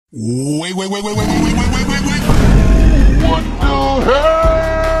Wait. What the hell?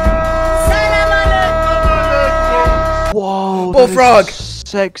 Whoa, Bullfrog!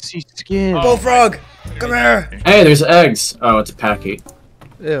 Sexy skin. Bullfrog! Come here! Hey, there's eggs. Oh, it's a packy.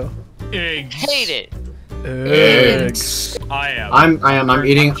 Ew. Eggs. Hate it. Eggs. I'm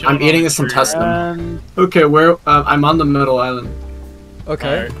eating this intestine. Okay, I'm on the middle island.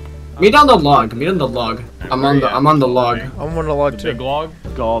 Okay. Meet on the log. I'm on the log. I'm on the log too. Big log.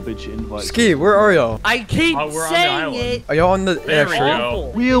 Garbage invite. Ski, where are y'all? I keep we're on the saying island. it. Are y'all on the There we tree?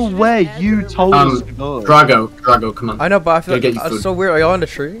 go. We're where you told us to go. Drago, come on. I know, but I feel Gotta like get you food. so weird. Are y'all on the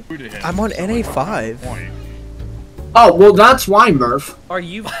tree? Food ahead. I'm on NA5. Oh, well, that's why, Murph. Are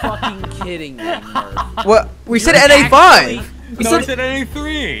you fucking kidding me, Murph? What? We said You're NA5! No, it's at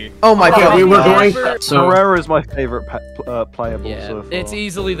NA3. Oh my Okay, god. we were going. So, Herrera is my favorite playable Yeah, so far. it's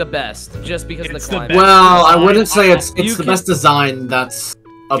easily the best, just because It's of the the climate. best. well, I wouldn't say it's You the can- best design. That's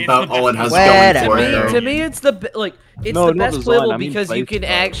about the all it best has design. going for it. though. To me, it's the it's No, the not best design, playable I mean because you can playstyle.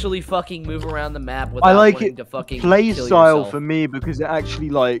 actually fucking move around the map without I like wanting it to fucking play kill style yourself. for me because it actually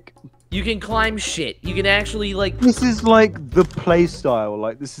like You can climb shit. You can actually like. this is like the play style.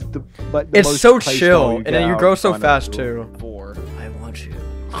 Like this is the It's most so play chill, style and get then you out grow of so Final fast Four. too. I want you.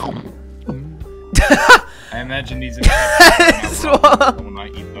 I imagine these insects when I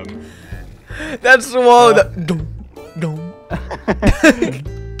eat them. That's the wall. Dum, dum,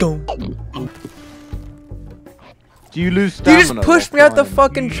 dum. Do you lose You stamina? just pushed me while out the climbing?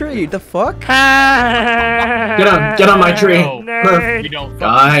 fucking tree. The fuck? Get on my tree, No, Murph. you don't.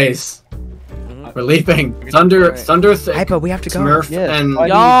 Guys, we're leaving. Thunder thick. Hypo, we have to It's go. Murph Yes, and I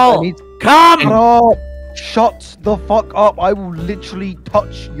Y'all, need come! Shut up! Shut the fuck up! I will literally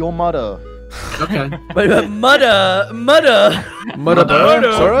touch your mother. okay. Mudda.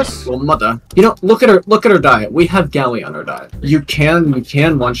 Saurus? Well, mother. You know, look at her diet. We have Galley on our diet. You can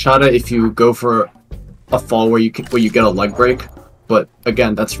one shot it if you go for a fall where you get a leg break, but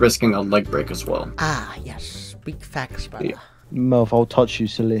again, that's risking a leg break as well. Ah, yes. Speak facts, brother. Yeah. Murph, I'll touch you,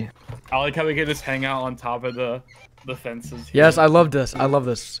 silly. I like how we can just hang out on top of the fences. Here. Yes, I love this. I love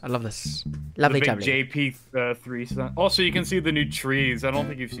this. Lovely, The big lovely. JP3. Also, you can see the new trees. I don't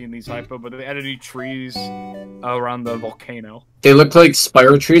think you've seen these, Hypo, but they added new trees around the volcano. They look like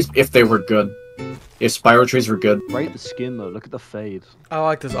Spyro trees if they were good. If Spyro trees were good. Rate the skin though. Look at the fade. I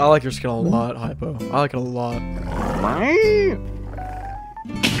like this. I like your skin a lot, Hypo. I like it a lot.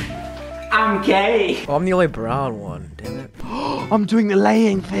 I'm gay. Oh, I'm the only brown one. Damn it. I'm doing the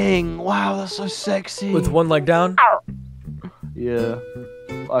laying thing. Wow, that's so sexy. With one leg down. Yeah.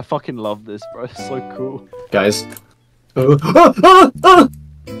 I fucking love this, bro. It's so cool. Guys.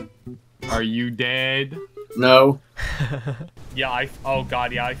 Are you dead? No. Yeah, oh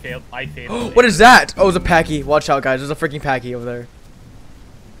god, yeah, I failed. What is that? Oh, it's a packy. Watch out, guys. There's a freaking packy over there.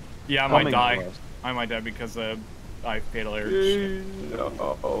 Yeah, I might die. I might die because I fatal error.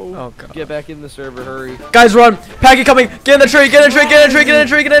 Oh god. Get back in the server, hurry. Guys, run! Packy coming! Get in the tree! Get in the tree! Get in the tree! Get in the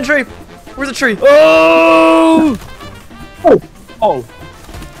tree! Get in the tree! Where's the tree? Oh! Oh.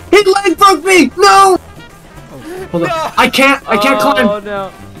 His leg broke me! No! Hold on. I can't climb! Oh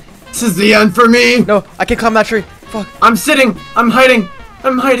no. This is the end for me! No, I can't climb that tree. Fuck. I'm sitting! I'm hiding!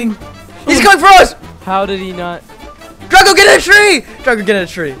 He's coming for us! How did he not? Drago, get in a tree! Drago, get in a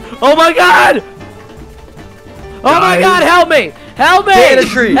tree. Oh my god! Oh my Guys. god, help me! Help me! Get in a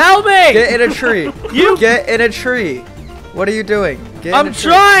tree. Help me! Get in a tree. You- Get in a tree. What are you doing? Get in I'm a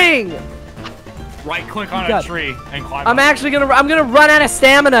tree. trying! Right click on God. a tree and climb I'm up. actually gonna run out of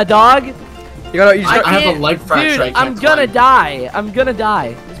stamina, dog. You gotta, you just I gotta, have a can't- leg fracture, Dude, I can't I'm gonna climb. die. I'm gonna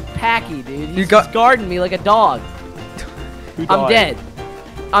die. This packy, dude. He's just guarding me like a dog. I'm dead.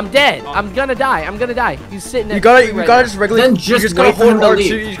 I'm dead. I'm gonna die. I'm gonna die. He's sitting there. you gotta just regularly, Then you just just gotta wait for him hold to R2,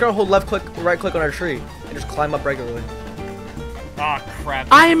 leave. you just gotta hold left click, right click on our tree, and just climb up regularly. Ah, crap.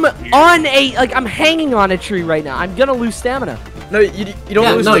 I'm on I'm hanging on a tree right now. I'm gonna lose stamina. No, you don't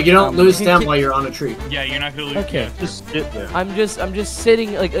Yeah, lose no, it. you don't lose you stamina keep- while you're on a tree. Yeah, you're not gonna lose. Okay. Yeah. Just sit there. I'm just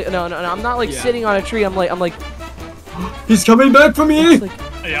sitting like no, I'm not like Yeah. sitting on a tree. I'm like He's coming back for me!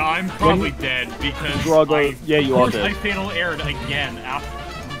 Yeah, I'm probably dead because Drago, yeah, you are I dead. fatal errored again after.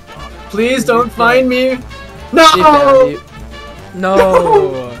 Please don't find me! He No! found you.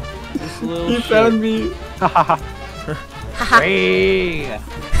 No. This little He shit. found me!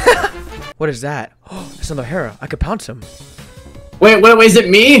 What is that? Oh, it's another Herrera. I could pounce him. Wait, is it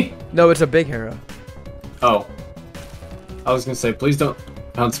me? No, it's a big Herrera. Oh. I was gonna say, please don't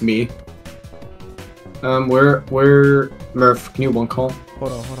pounce me. Where Murph, can you one call?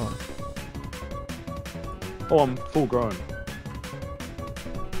 Hold on. Oh, I'm full grown.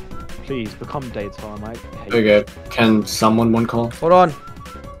 Please become daytime. I hate Okay, can someone one call? Hold on.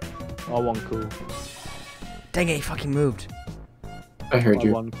 R1 cool. Dang it, he fucking moved. I heard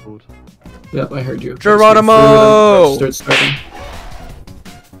you. R1 called. Yep, I heard you. Geronimo! Start starting.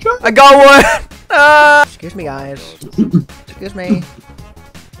 I got one! Excuse me, guys. Excuse me.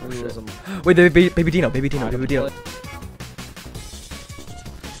 Wait, baby Dino, baby Dino, baby Dino.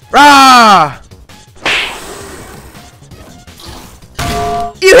 Rah!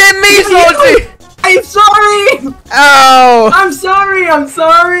 You hit me, Salty! I'm sorry! Ow! I'm sorry! I'm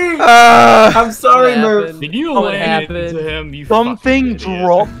sorry! I'm sorry, Murph. Did you What land happened? into him? You Something fucking idiot.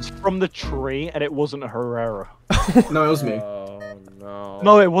 dropped from the tree, and it wasn't Herrera. No, it was me.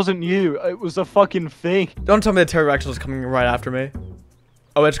 No, it wasn't you. It was a fucking thing. Don't tell me the pterodactyl is coming right after me.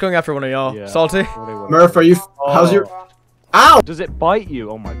 Oh, it's going after one of y'all. Yeah. Salty? Murph, are you? How's your? Ow! Does it bite you?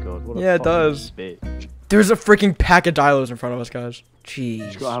 Oh my god. What a Yeah, it fucking does. Bitch. There's a freaking pack of dilos in front of us, guys. You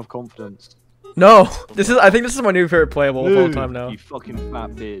just gotta Jeez. have confidence. No, I think this is my new favorite playable of all Dude, time now. You fucking fat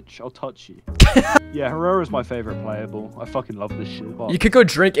bitch. I'll touch you. Yeah, Herrera's my favorite playable. I fucking love this shit. You could go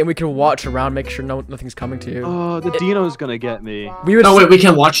drink and we could watch around, make sure nothing's coming to you. The Dino's gonna get me. We would No, wait. We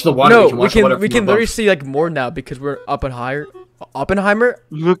can watch the water. No, we can watch the water from literally above. see like more now because we're up and higher. Oppenheimer?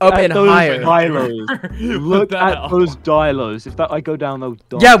 Look Up at and those higher. dilos. Look the at hell? those dilos. If that I go down those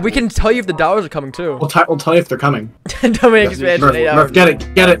dilos. Yeah, we can tell you if the dollars are coming too. We'll tell you if they're coming. Domain expansion. Murph, 8 Murph, hours. get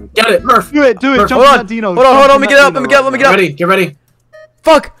it, Murph. Do it, Murph, jump Hold on on, that Dino. hold on, let me get up, let me get up. Get ready.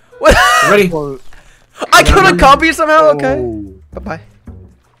 Fuck! What? Get ready. I killed a copy somehow. Okay. Oh. Bye bye.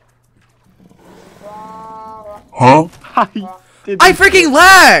 Huh? I freaking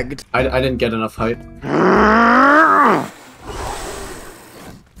lagged. I didn't get enough height.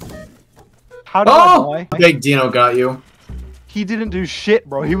 How did Oh! I die? Big Dino got you. He didn't do shit,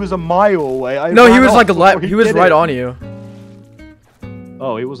 bro. He was a mile away. No, he ran was off like before he was did right it. on you.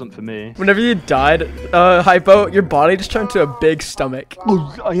 Oh, he wasn't for me. Whenever you died, Hypo, your body just turned to a big stomach.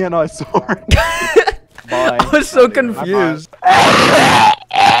 Oh, yeah, no, I saw it. Bye. I was so confused.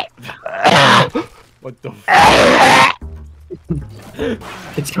 What the f?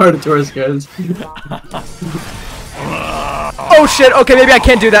 It's Carnotaurus, guys. Oh shit, okay, maybe I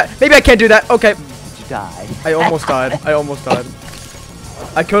can't do that. Maybe I can't do that. Okay. Did you die? I almost died. I almost died.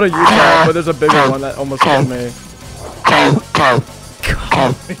 I killed a U-turn, but there's a bigger one that almost killed me. God.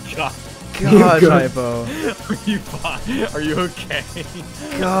 Gosh, Hypo. Are you fine? Are you okay?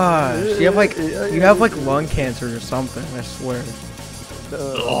 Gosh. You have like lung cancer or something, I swear.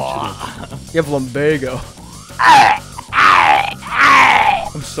 You have lumbago.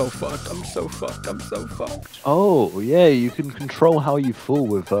 I'm so fucked. I'm so fucked. I'm so fucked. Oh, yeah, you can control how you fall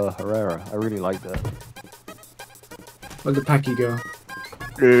with Herrera. I really like that. Where'd the packy go?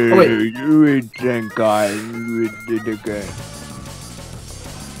 Oh, wait. You think I did again.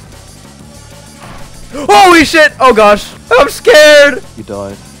 Holy shit! Oh gosh. I'm scared! You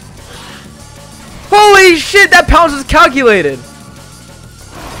died. Holy shit! That pounce is calculated!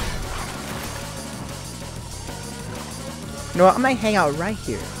 You know what? I might hang out right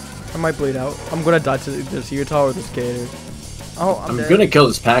here. I might bleed out. I'm gonna die to this Utah or this gator. Oh, I'm dead. gonna kill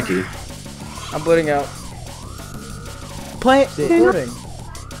this packy. I'm bleeding out. Play it. Bleeding.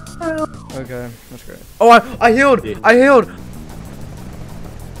 Okay, that's great. Oh, I healed. I healed.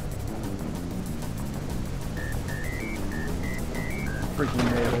 Freaking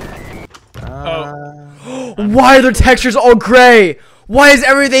nailed it. Why are the textures all gray? Why is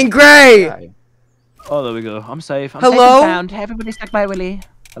everything gray? Oh, there we go. I'm safe. I'm Hello? safe and sound. Everybody stuck by Willy.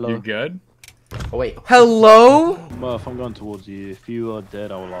 Hello. You good? Oh wait. Hello? Murph, I'm going towards you. If you are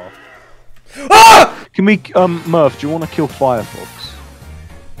dead, I will laugh. Ah! Can we, Murph, do you want to kill Firefox?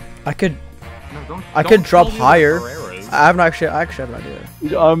 I could. No, I could drop call me higher. Herreras. I actually have an idea.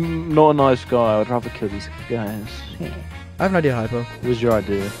 I'm not a nice guy. I'd rather kill these guys. I have an idea, Hypo. What was your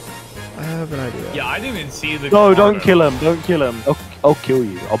idea? I have an idea. Yeah, I didn't even see the. No, don't Carno. kill him. Don't kill him. I'll kill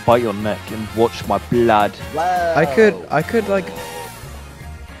you. I'll bite your neck and watch my blood. I could like.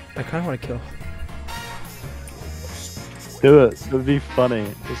 I kind of want to kill. Do it. It would be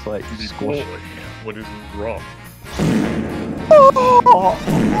funny. Just like He's squash. boring. What is wrong?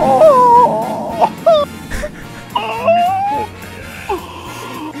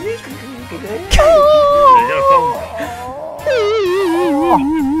 You got a phone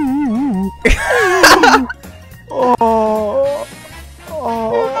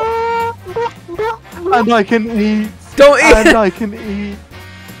And I can eat. Don't eat. And I can eat.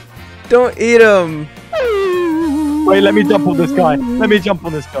 Don't eat him. Wait, let me jump on this guy. Let me jump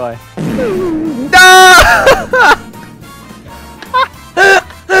on this guy. No!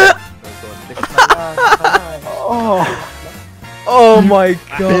 Oh, Oh my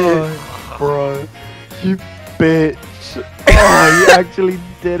god. bro. You bitch. Oh, you actually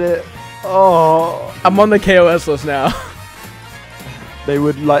did it. Oh. I'm on the KOS list now. They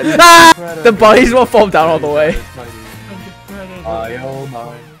would like. The bodies will fall down all the way.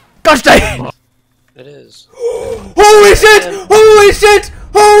 Gosh dang! It is. Holy shit! Holy shit!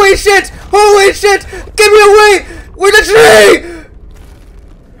 Holy shit! Holy shit! Get me away! Where's the tree?